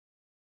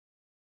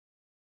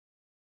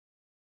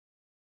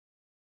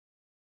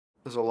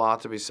There's a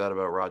lot to be said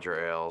about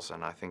Roger Ailes,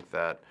 and I think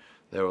that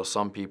there will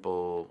some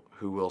people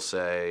who will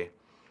say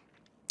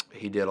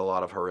he did a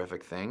lot of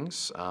horrific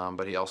things,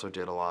 but he also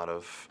did a lot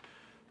of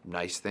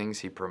nice things.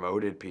 He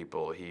promoted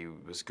people. He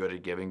was good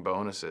at giving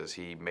bonuses.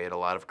 He made a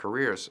lot of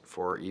careers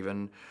for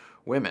even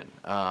women,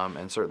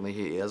 and certainly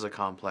he is a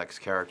complex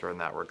character in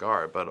that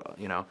regard. But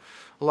you know,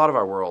 a lot of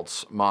our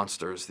world's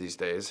monsters these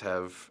days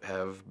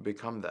have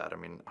become that. I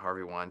mean,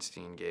 Harvey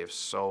Weinstein gave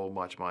so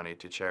much money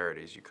to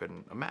charities you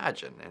couldn't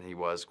imagine, and he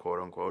was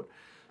quote unquote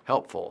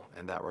helpful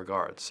in that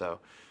regard. So,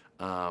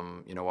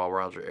 you know, while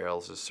Roger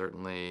Ailes is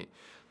certainly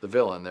the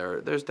villain,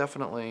 there's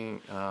definitely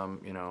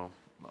you know,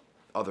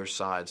 other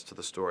sides to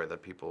the story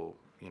that people,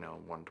 you know,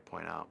 wanted to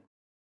point out.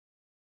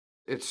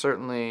 It's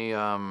certainly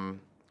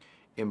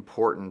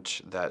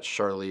important that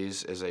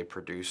Charlize is a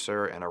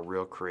producer and a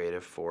real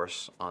creative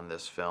force on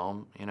this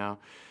film, you know.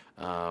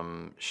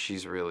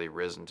 She's really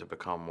risen to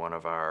become one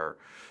of our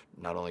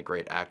not only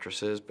great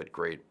actresses, but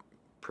great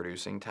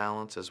producing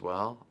talents as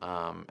well.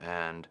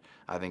 And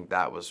I think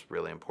that was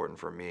really important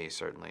for me,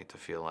 certainly, to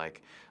feel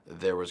like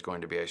there was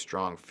going to be a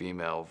strong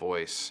female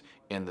voice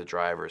in the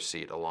driver's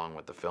seat along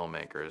with the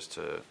filmmakers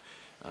to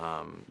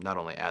not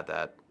only add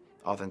that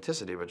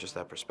authenticity, but just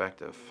that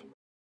perspective.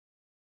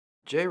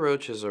 Jay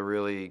Roach is a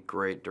really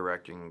great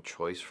directing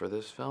choice for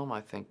this film,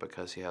 I think,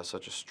 because he has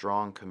such a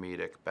strong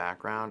comedic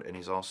background and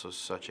he's also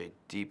such a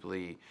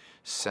deeply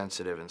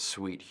sensitive and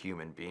sweet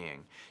human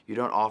being. You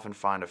don't often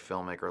find a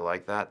filmmaker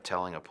like that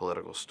telling a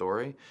political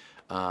story.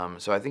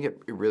 So I think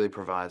it really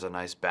provides a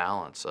nice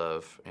balance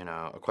of, you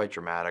know, a quite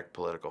dramatic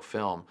political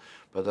film,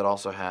 but that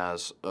also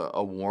has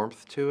a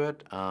warmth to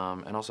it,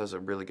 and also has a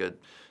really good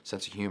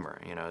sense of humor,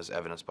 you know, as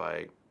evidenced by,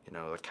 you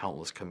know, the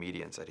countless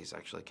comedians that he's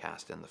actually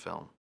cast in the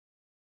film.